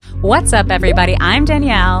What's up, everybody? I'm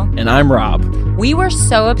Danielle. And I'm Rob. We were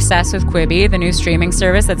so obsessed with Quibi, the new streaming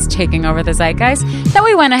service that's taking over the zeitgeist, that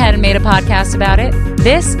we went ahead and made a podcast about it.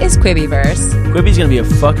 This is Quibiverse. Quibi's going to be a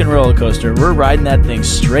fucking roller coaster. We're riding that thing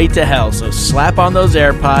straight to hell, so slap on those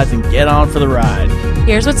AirPods and get on for the ride.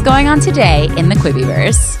 Here's what's going on today in the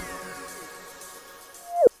Quibiverse.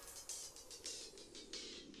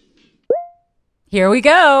 Here we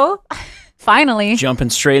go. Finally. Jumping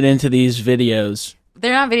straight into these videos.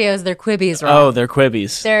 They're not videos, they're Quibis, Rob. Oh, they're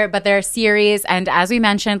Quibis. They're series, and as we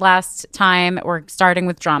mentioned last time, we're starting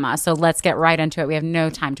with drama, so let's get right into it. We have no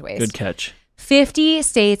time to waste. Good catch. 50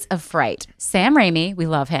 States of Fright. Sam Raimi, we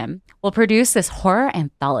love him, will produce this horror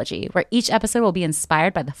anthology where each episode will be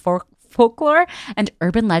inspired by the folklore and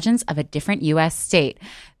urban legends of a different U.S. state.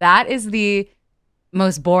 That is the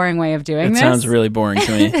most boring way of doing this. It sounds really boring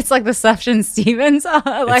to me. It's like the Sufjan Stevens.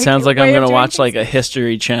 It sounds like I'm going to watch like a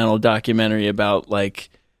History Channel documentary about like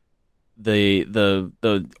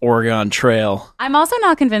the Oregon Trail. I'm also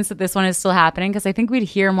not convinced that this one is still happening because I think we'd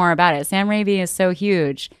hear more about it. Sam Raimi is so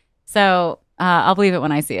huge. So I'll believe it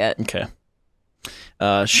when I see it. Okay.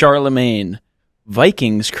 Charlemagne.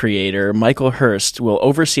 Vikings creator Michael Hurst will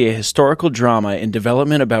oversee a historical drama in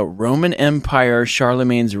development about Roman Empire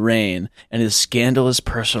Charlemagne's reign and his scandalous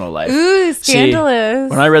personal life. Ooh, scandalous. See,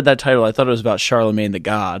 when I read that title, I thought it was about Charlemagne the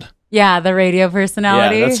God. Yeah, the radio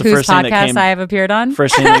personality that's the whose first thing that podcast came- I have appeared on.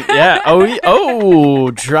 First thing, yeah.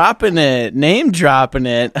 Oh, dropping it. Name dropping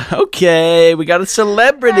it. Okay, we got a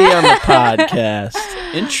celebrity on the podcast.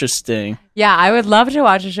 Interesting. Yeah, I would love to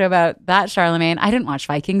watch a show about that Charlemagne. I didn't watch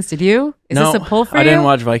Vikings. Did you? Is No, this a pull for you? I didn't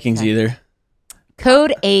watch Vikings either.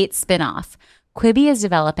 Code 8 spinoff. Quibi is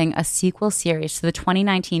developing a sequel series to the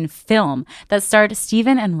 2019 film that starred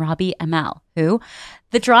Stephen and Robbie Amell, who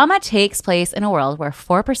the drama takes place in a world where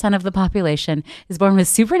 4% of the population is born with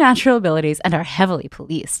supernatural abilities and are heavily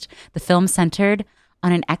policed. The film centered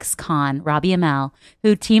on an ex-con, Robbie Amell,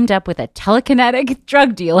 who teamed up with a telekinetic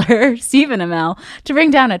drug dealer, Stephen Amell, to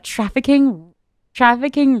bring down a trafficking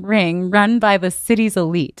ring run by the city's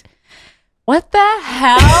elite. What the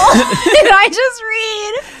hell did I just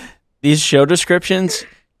read? These show descriptions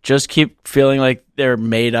just keep feeling like they're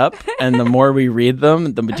made up, and the more we read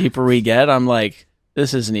them, the deeper we get. I'm like,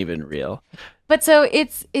 this isn't even real. But so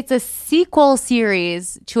it's a sequel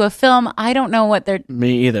series to a film. I don't know what they're.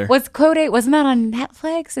 Me either. Was Code 8? Wasn't that on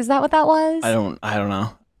Netflix? Is that what that was? I don't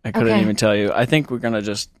know. I couldn't Okay. even tell you. I think we're gonna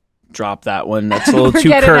just drop that one. That's a little too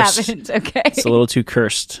Forget cursed. it happened. Okay. It's a little too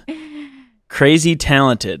cursed. Crazy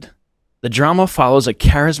Talented. The drama follows a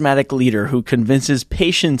charismatic leader who convinces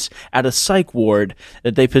patients at a psych ward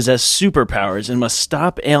that they possess superpowers and must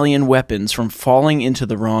stop alien weapons from falling into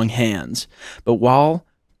the wrong hands. But while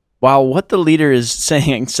what the leader is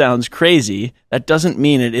saying sounds crazy, that doesn't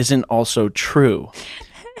mean it isn't also true.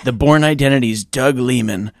 The Bourne Identity's Doug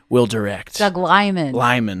Liman will direct. Doug Liman.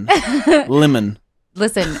 Lemon.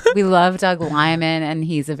 Listen, we love Doug Liman, and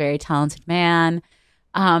he's a very talented man.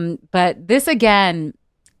 But this again,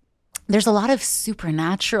 there's a lot of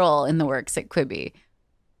supernatural in the works at Quibi.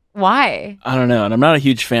 Why? I don't know. And I'm not a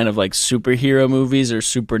huge fan of like superhero movies or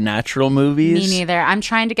supernatural movies. Me neither. I'm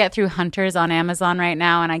trying to get through Hunters on Amazon right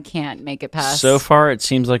now, and I can't make it past. So far, it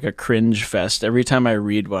seems like a cringe fest. Every time I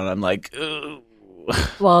read one, I'm like, ugh.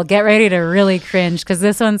 Well, get ready to really cringe because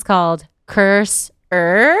this one's called Curse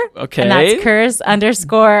Okay. And that's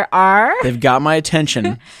Curse_R. They've got my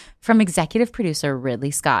attention. From executive producer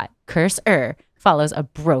Ridley Scott, Curse follows a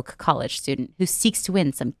broke college student who seeks to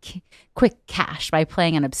win some quick cash by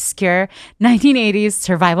playing an obscure 1980s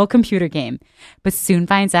survival computer game, but soon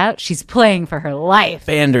finds out she's playing for her life.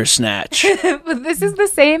 Bandersnatch. But this is the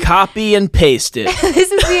same. Copy and paste it.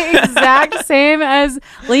 This is the exact same as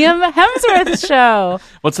Liam Hemsworth's show.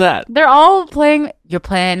 What's that? They're all playing. You're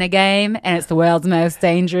playing a game, and it's the world's most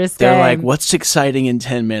dangerous They're game. like, what's exciting in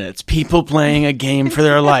 10 minutes? People playing a game for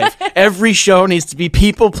their life. Every show needs to be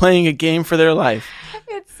people playing a game for their life.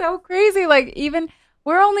 It's so crazy. Like, even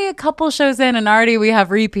we're only a couple shows in, and already we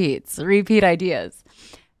have repeat ideas.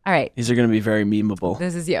 All right, These are going to be very memeable.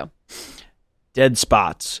 this is you. Dead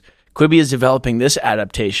Spots. Quibi is developing this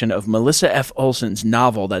adaptation of Melissa F. Olson's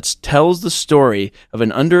novel that tells the story of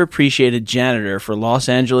an underappreciated janitor for Los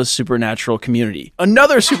Angeles supernatural community.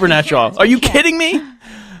 Another supernatural. Are you kidding me?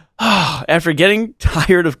 After getting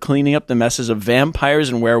tired of cleaning up the messes of vampires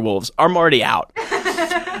and werewolves, I'm already out.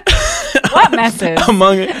 What messes?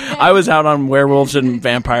 I was out on werewolves and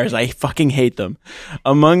vampires. I fucking hate them.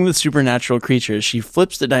 Among the supernatural creatures, she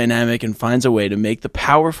flips the dynamic and finds a way to make the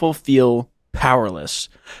powerful feel Powerless.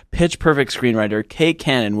 Pitch Perfect screenwriter Kay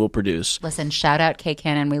Cannon will produce. Listen, shout out Kay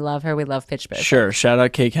Cannon. We love her. We love Pitch Perfect. Sure, shout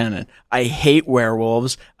out Kay Cannon. I hate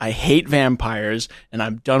werewolves. I hate vampires. And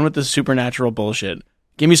I'm done with the supernatural bullshit.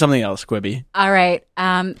 Give me something else, Quibi. All right.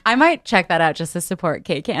 I might check that out just to support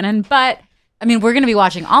Kay Cannon. But, I mean, we're going to be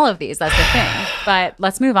watching all of these. That's the thing. But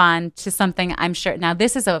let's move on to something I'm sure. Now,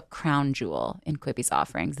 this is a crown jewel in Quibi's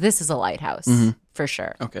offerings. This is a lighthouse, for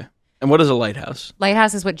sure. Okay. And what is a lighthouse?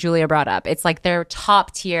 Lighthouse is what Julia brought up. It's like their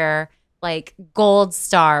top tier, like gold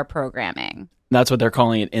star programming. That's what they're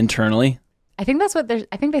calling it internally? I think that's what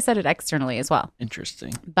I think they said it externally as well.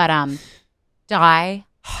 Interesting. But Die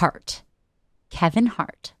Hart. Kevin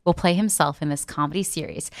Hart will play himself in this comedy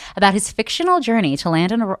series about his fictional journey to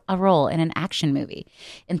land a role in an action movie.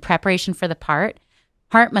 In preparation for the part,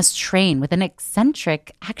 Hart must train with an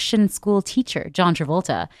eccentric action school teacher, John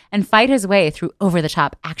Travolta, and fight his way through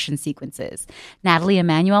over-the-top action sequences. Natalie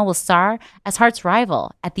Emmanuel will star as Hart's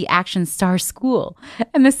rival at the Action Star School,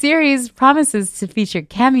 and the series promises to feature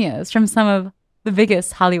cameos from some of the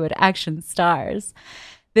biggest Hollywood action stars.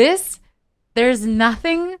 There's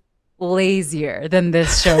nothing lazier than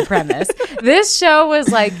this show premise. This show was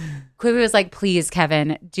like, Quibi was like, please,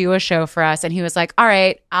 Kevin, do a show for us. And he was like, all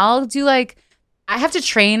right, I'll do I have to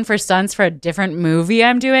train for stunts for a different movie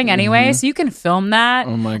I'm doing anyway, so you can film that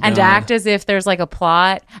and act as if there's like a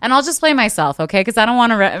plot, and I'll just play myself, okay? Because I don't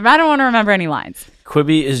want to remember any lines.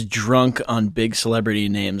 Quibi is drunk on big celebrity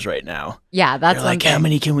names right now. Yeah, that's They're like, how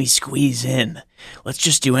many can we squeeze in? Let's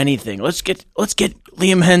just do anything. Let's get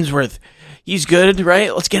Liam Hemsworth. He's good,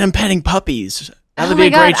 right? Let's get him petting puppies. That would be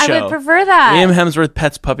a great show. I would prefer that. Liam Hemsworth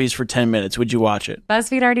pets puppies for 10 minutes. Would you watch it?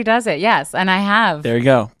 BuzzFeed already does it, yes, and I have. There you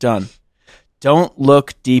go. Done. Don't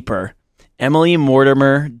Look Deeper. Emily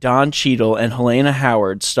Mortimer, Don Cheadle, and Helena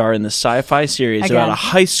Howard star in the sci-fi series about a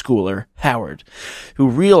high schooler, Howard, who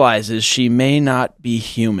realizes she may not be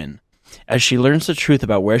human. As she learns the truth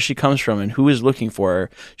about where she comes from and who is looking for her,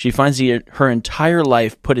 she finds her entire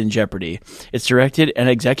life put in jeopardy. It's directed and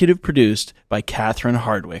executive produced by Catherine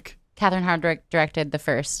Hardwicke. Catherine Hardwicke directed the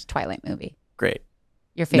first Twilight movie. Great.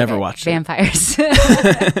 Your favorite. Never watched vampires.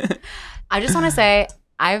 I just want to say,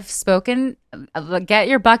 I've spoken. Get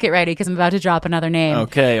your bucket ready because I'm about to drop another name.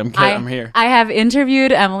 Okay, I'm here. I have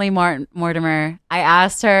interviewed Emily Mortimer. I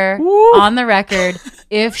asked her on the record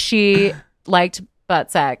if she liked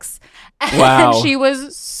butt sex. Wow. And she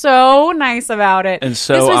was so nice about it. And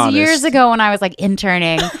so this was honest. years ago when I was like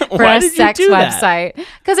interning for Why a did you sex do that? website.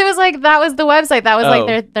 Because it was like, that was the website. That was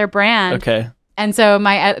like their brand. Okay. And so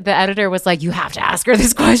the editor was like, you have to ask her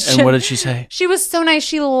this question. And what did she say? She was so nice.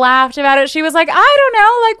 She laughed about it. She was like, I don't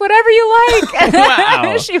know, like whatever you like.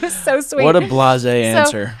 Wow. She was so sweet. What a blasé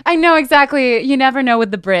answer. I know exactly. You never know with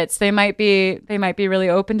the Brits. They might be really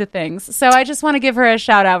open to things. So I just want to give her a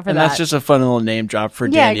shout out for and that. that's just a fun little name drop for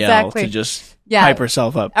Yeah, Danielle exactly. to just hype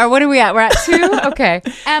herself up. Or what are we at? We're at 2? Okay.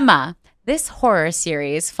 Emma. This horror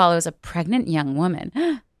series follows a pregnant young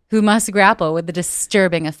woman who must grapple with the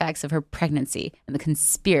disturbing effects of her pregnancy and the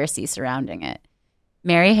conspiracy surrounding it.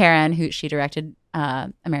 Mary Herron, who she directed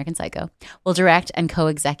American Psycho, will direct and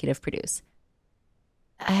co-executive produce.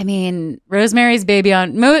 I mean, Rosemary's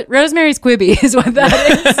Rosemary's Quibi is what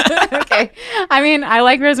that is. Okay. I mean, I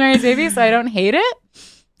like Rosemary's Baby, so I don't hate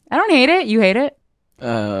it. You hate it?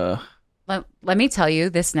 Let me tell you,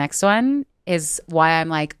 this next one is why I'm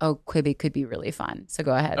like, oh, Quibi could be really fun. So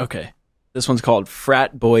go ahead. Okay. This one's called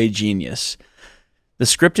Frat Boy Genius. The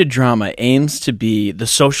scripted drama aims to be the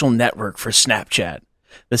social network for Snapchat.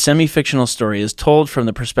 The semi-fictional story is told from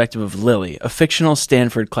the perspective of Lily, a fictional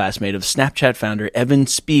Stanford classmate of Snapchat founder Evan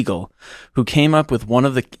Spiegel, who came up with one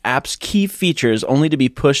of the app's key features only to be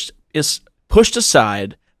pushed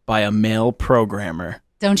aside by a male programmer.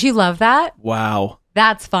 Don't you love that? Wow.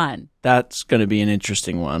 That's fun. That's going to be an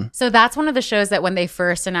interesting one. So that's one of the shows that when they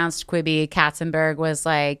first announced Quibi, Katzenberg was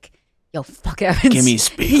like, yo, fuck Evans. Give me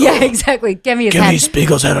Spiegel. Yeah, exactly. Give me his head. Give me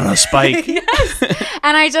Spiegel's head on a spike. Yes.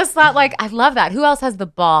 And I just thought, like, I love that. Who else has the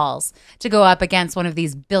balls to go up against one of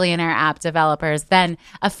these billionaire app developers than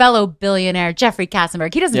a fellow billionaire, Jeffrey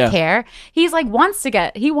Katzenberg? He doesn't care. He's like, wants to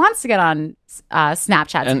get on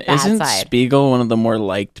Snapchat's and bad isn't side. Spiegel one of the more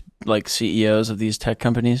liked CEOs of these tech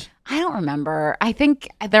companies? I don't remember. I think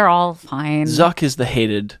they're all fine. Zuck is the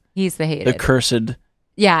hated. He's the hated. The cursed.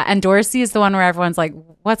 Yeah, and Dorsey is the one where everyone's like,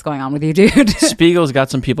 what's going on with you, dude? Spiegel's got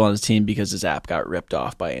some people on his team because his app got ripped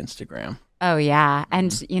off by Instagram. Oh, yeah.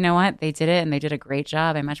 And you know what? They did it, and they did a great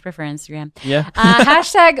job. I much prefer Instagram. Yeah.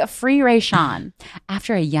 Hashtag free Rayshawn.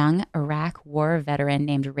 After a young Iraq war veteran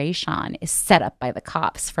named Rayshawn is set up by the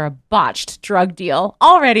cops for a botched drug deal.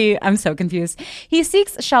 Already, I'm so confused. He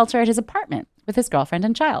seeks shelter at his apartment with his girlfriend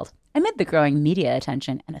and child. Amid the growing media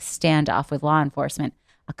attention and a standoff with law enforcement,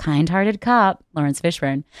 a kind-hearted cop, Lawrence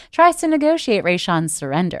Fishburne, tries to negotiate Rayshawn's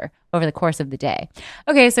surrender over the course of the day.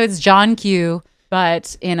 Okay, so it's John Q,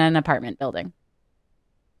 but in an apartment building.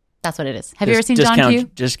 That's what it is. Have you ever seen John Q?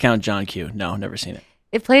 Just count John Q. No, never seen it.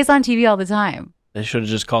 It plays on TV all the time. They should have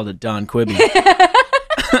just called it Don Quibi.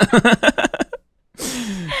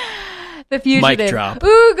 The Fugitive. Mic drop.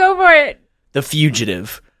 Ooh, go for it. The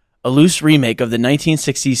Fugitive. A loose remake of the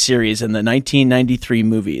 1960s series and the 1993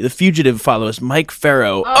 movie. The Fugitive follows Mike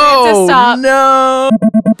Farrow. Oh, stop. No!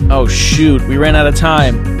 Oh, shoot. We ran out of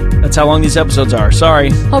time. That's how long these episodes are.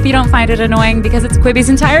 Sorry. Hope you don't find it annoying because it's Quibi's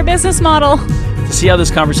entire business model. To see how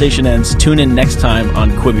this conversation ends, tune in next time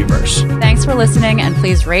on Quibiverse. Thanks for listening, and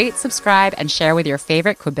please rate, subscribe, and share with your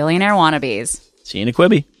favorite Quibillionaire wannabes. See you in a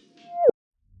Quibi.